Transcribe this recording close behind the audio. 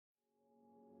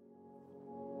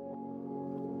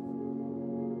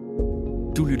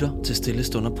Du lytter til Stille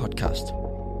Stunder podcast.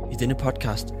 I denne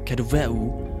podcast kan du hver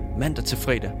uge, mandag til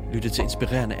fredag, lytte til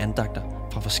inspirerende andagter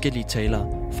fra forskellige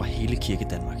talere fra hele Kirke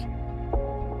Danmark.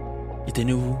 I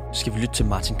denne uge skal vi lytte til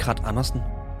Martin Krath-Andersen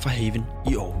fra Haven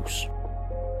i Aarhus.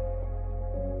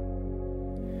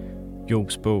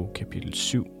 Jobs bog, kapitel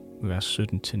 7, vers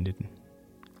 17-19.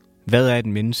 Hvad er et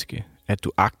menneske, at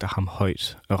du agter ham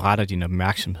højt og retter din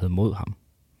opmærksomhed mod ham,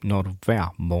 når du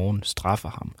hver morgen straffer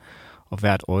ham og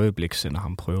hvert øjeblik sender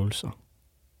ham prøvelser?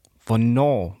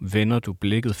 Hvornår vender du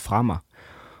blikket fra mig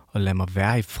og lader mig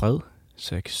være i fred,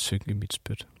 så jeg kan synke mit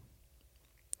spyt?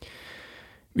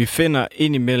 Vi finder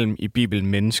indimellem i Bibelen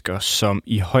mennesker, som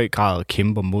i høj grad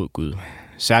kæmper mod Gud.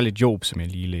 Særligt Job, som jeg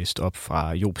lige læste op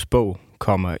fra Jobs bog,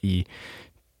 kommer i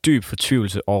dyb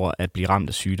fortvivlelse over at blive ramt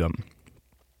af sygdom.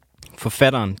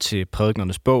 Forfatteren til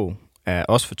Prædikenernes bog er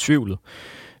også fortvivlet,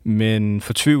 men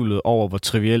fortvivlet over, hvor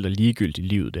trivielt og ligegyldigt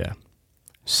livet er.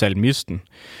 Salmisten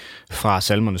fra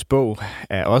Salmernes bog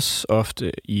er også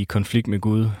ofte i konflikt med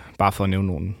Gud, bare for at nævne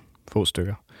nogle få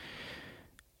stykker.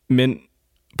 Men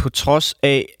på trods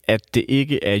af, at det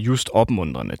ikke er just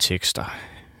opmuntrende tekster,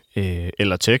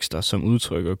 eller tekster, som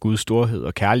udtrykker Guds storhed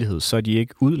og kærlighed, så er de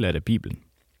ikke udladt af Bibelen.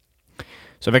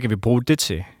 Så hvad kan vi bruge det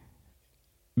til?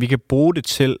 Vi kan bruge det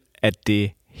til, at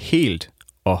det helt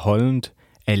og holdent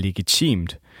er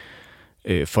legitimt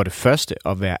for det første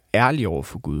at være ærlig over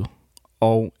for Gud,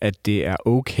 og at det er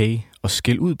okay at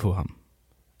skælde ud på ham,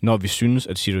 når vi synes,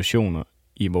 at situationer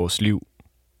i vores liv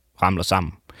ramler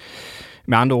sammen.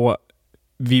 Med andre ord,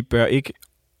 vi bør ikke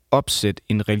opsætte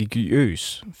en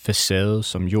religiøs facade,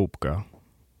 som Job gør.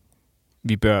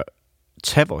 Vi bør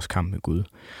tage vores kamp med Gud,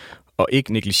 og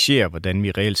ikke negligere, hvordan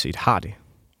vi reelt set har det.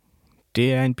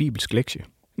 Det er en bibelsk lektie.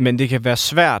 Men det kan være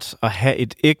svært at have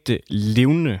et ægte,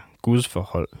 levende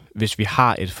gudsforhold, hvis vi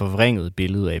har et forvrænget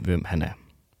billede af, hvem han er.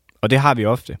 Og det har vi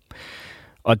ofte.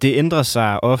 Og det ændrer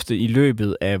sig ofte i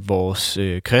løbet af vores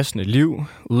kristne liv,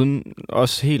 uden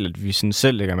også helt, at vi sådan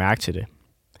selv lægger mærke til det.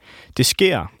 Det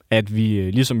sker, at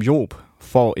vi ligesom Job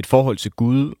får et forhold til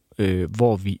Gud,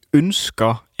 hvor vi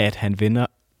ønsker, at han vender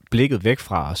blikket væk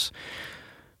fra os,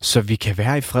 så vi kan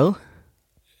være i fred,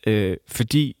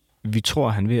 fordi vi tror,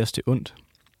 han vil os det ondt.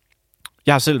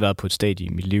 Jeg har selv været på et stadie i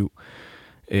mit liv,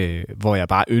 hvor jeg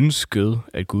bare ønskede,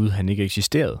 at Gud han ikke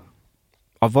eksisterede.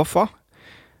 Og hvorfor?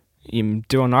 Jamen,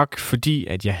 det var nok fordi,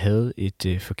 at jeg havde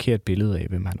et forkert billede af,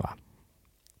 hvem han var.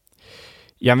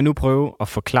 Jeg vil nu prøve at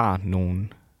forklare nogle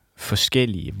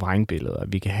forskellige vrængbilleder,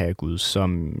 vi kan have af Gud,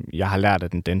 som jeg har lært af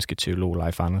den danske teolog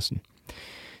Krath-Andersen.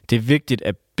 Det er vigtigt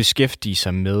at beskæftige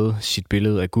sig med sit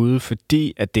billede af Gud,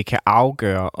 fordi at det kan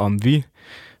afgøre, om vi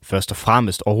først og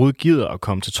fremmest overhovedet gider at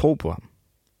komme til tro på ham.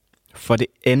 For det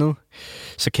andet,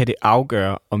 så kan det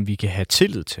afgøre, om vi kan have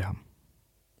tillid til ham.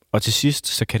 Og til sidst,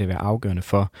 så kan det være afgørende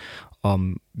for,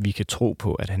 om vi kan tro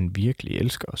på, at han virkelig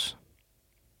elsker os.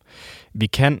 Vi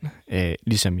kan,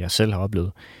 ligesom jeg selv har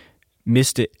oplevet,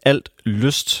 miste alt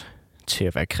lyst til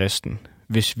at være kristen,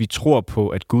 hvis vi tror på,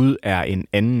 at Gud er en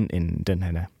anden end den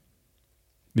han er.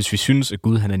 Hvis vi synes, at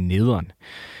Gud han er nederen,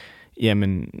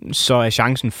 jamen så er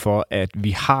chancen for, at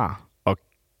vi har og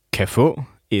kan få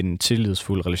en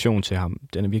tillidsfuld relation til ham,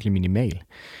 den er virkelig minimal.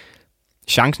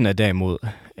 Chancen er derimod,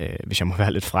 hvis jeg må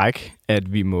være lidt fræk,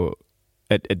 at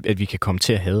vi kan komme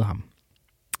til at hade ham.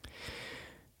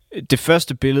 Det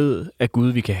første billede af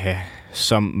Gud, vi kan have,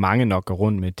 som mange nok går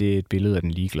rundt med, det er et billede af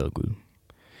den ligeglade Gud.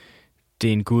 Det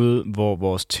er en Gud, hvor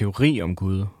vores teori om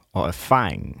Gud og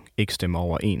erfaringen ikke stemmer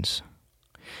overens.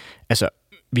 Altså,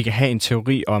 vi kan have en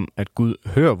teori om, at Gud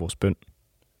hører vores bøn,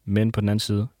 men på den anden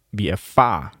side, vi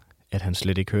erfarer, at han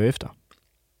slet ikke hører efter.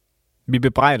 Vi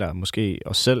bebrejder måske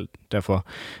os selv derfor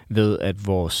ved, at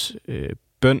vores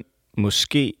bøn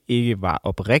måske ikke var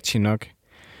oprigtig nok.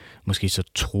 Måske så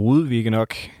troede vi ikke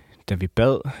nok, da vi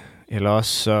bad, eller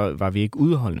også så var vi ikke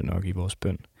udholdende nok i vores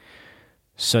bøn.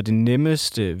 Så det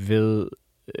nemmeste ved,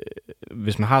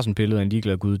 hvis man har sådan et billede af en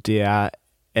ligeglad Gud, det er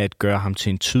at gøre ham til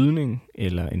en tydning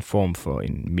eller en form for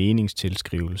en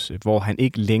meningstilskrivelse, hvor han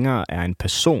ikke længere er en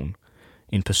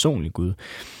personlig Gud.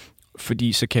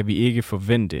 Fordi så kan vi ikke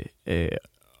forvente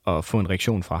at få en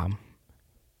reaktion fra ham.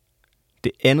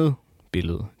 Det andet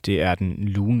billede, det er den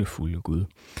lunefulde Gud.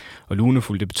 Og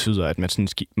lunefuld, det betyder, at man sådan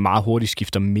meget hurtigt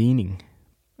skifter mening.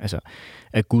 Altså,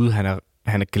 at Gud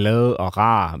han er glad og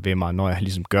rar ved mig, når jeg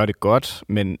ligesom gør det godt,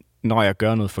 men når jeg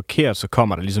gør noget forkert, så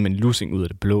kommer der ligesom en lussing ud af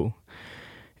det blå.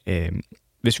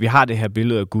 Hvis vi har det her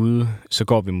billede af Gud, så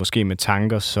går vi måske med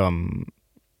tanker som,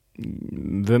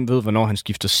 hvem ved, hvornår han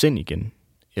skifter sind igen?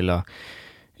 Eller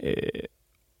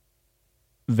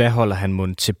Hvad holder han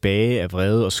mon tilbage af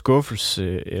vrede og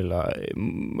skuffelse, eller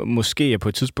måske er på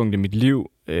et tidspunkt i mit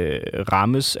liv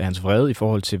rammes af hans vrede i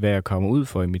forhold til, hvad jeg kommer ud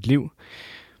for i mit liv.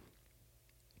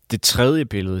 Det tredje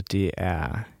billede, det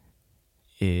er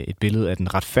et billede af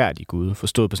den retfærdige Gud,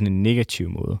 forstået på sådan en negativ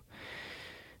måde.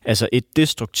 Altså et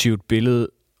destruktivt billede,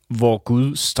 hvor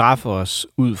Gud straffer os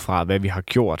ud fra, hvad vi har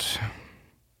gjort.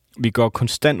 Vi går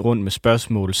konstant rundt med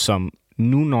spørgsmål som,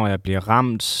 nu når jeg bliver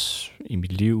ramt i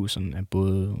mit liv, sådan af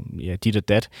både dit og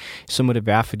dat, så må det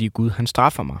være, fordi Gud han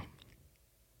straffer mig.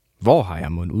 Hvor har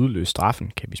jeg måttet udløse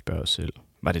straffen, kan vi spørge os selv.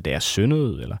 Var det da jeg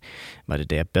syndede, eller var det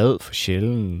da jeg bad for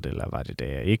sjældent, eller var det da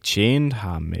jeg ikke tjente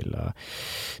ham, eller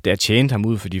da jeg tjente ham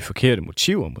ud for de forkerte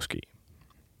motiver måske.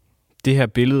 Det her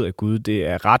billede af Gud, det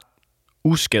er ret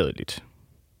uskadeligt,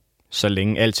 så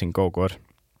længe alting går godt.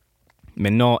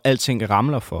 Men når alting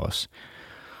ramler for os,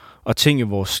 og ting i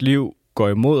vores liv går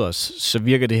imod os, så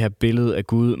virker det her billede af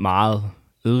Gud meget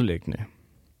ødelæggende.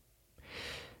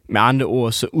 Med andre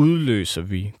ord, så udløser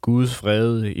vi Guds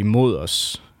vrede imod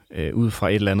os, ud fra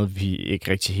et eller andet, vi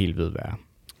ikke rigtig helt ved, hvad er.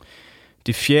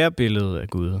 Det fjerde billede af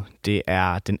Gud, det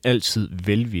er den altid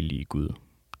velvillige Gud.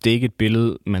 Det er ikke et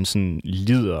billede, man sådan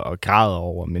lider og græder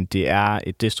over, men det er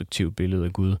et destruktivt billede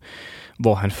af Gud,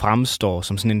 hvor han fremstår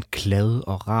som sådan en glad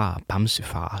og rar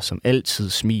bamsefar, som altid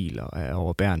smiler og er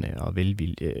overbærende og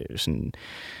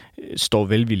står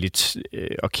velvilligt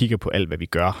og kigger på alt, hvad vi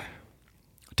gør.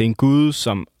 Det er en Gud,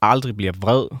 som aldrig bliver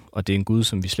vred, og det er en Gud,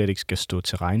 som vi slet ikke skal stå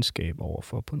til regnskab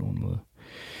overfor på nogen måde.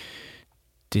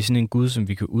 Det er sådan en Gud, som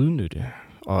vi kan udnytte,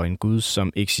 og en Gud,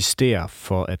 som eksisterer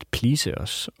for at please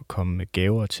os og komme med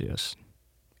gaver til os.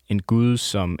 En Gud,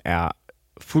 som er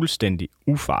fuldstændig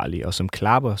ufarlig, og som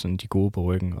klapper sådan de gode på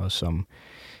ryggen, og som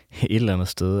et eller andet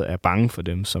sted er bange for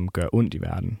dem, som gør ondt i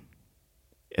verden.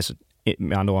 Altså,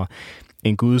 med andre ord,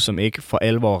 en Gud, som ikke for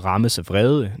alvor rammes af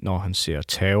vrede, når han ser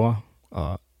terror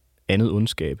og andet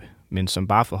ondskab, men som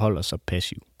bare forholder sig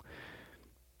passiv.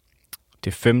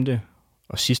 Det femte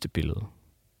og sidste billede,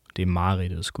 det er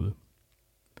mareridtets Gud.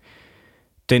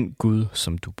 Den Gud,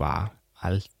 som du bare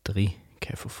aldrig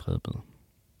kan få fred med.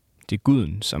 Det er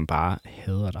Guden, som bare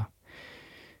hader dig.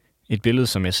 Et billede,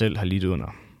 som jeg selv har lidt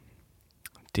under.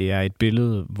 Det er et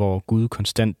billede, hvor Gud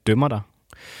konstant dømmer dig.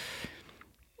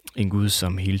 En Gud,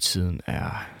 som hele tiden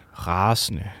er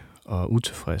rasende og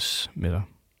utilfreds med dig.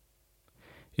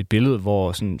 Et billede,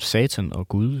 hvor sådan Satan og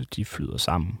Gud, de flyder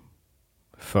sammen.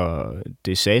 For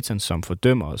det er Satan, som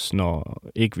fordømmer os, når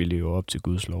ikke vi lever op til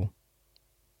Guds lov.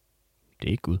 Det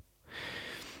er ikke Gud.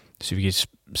 Så vi kan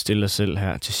stille os selv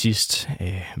her til sidst.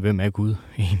 Hvem er Gud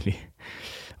egentlig?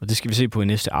 Og det skal vi se på i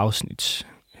næste afsnit.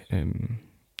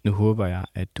 Nu håber jeg,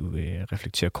 at du vil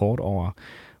reflektere kort over,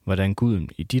 hvordan Guden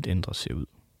i dit indre ser ud.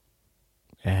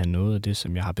 Er han noget af det,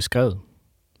 som jeg har beskrevet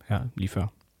her lige før?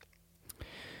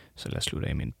 Så lad os slutte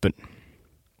af med en bøn.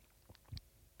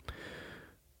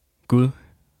 Gud,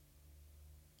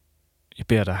 jeg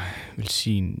beder dig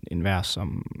velsigne enhver,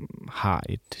 som har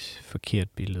et forkert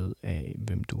billede af,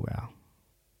 hvem du er.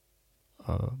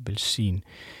 Og velsigne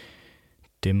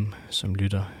dem, som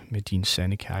lytter med din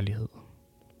sande kærlighed.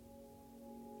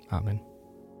 Amen.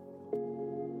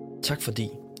 Tak fordi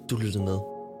du lyttede med.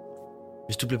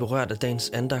 Hvis du blev berørt af dagens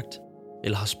andagt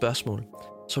eller har spørgsmål,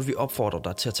 så vil vi opfordre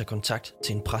dig til at tage kontakt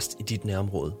til en præst i dit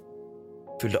nærområde.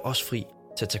 Føl dig også fri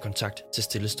til at tage kontakt til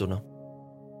Stille Stunder.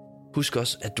 Husk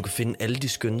også, at du kan finde alle de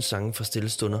skønne sange fra Stille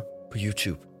Stunder på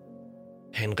YouTube.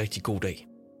 Ha' en rigtig god dag.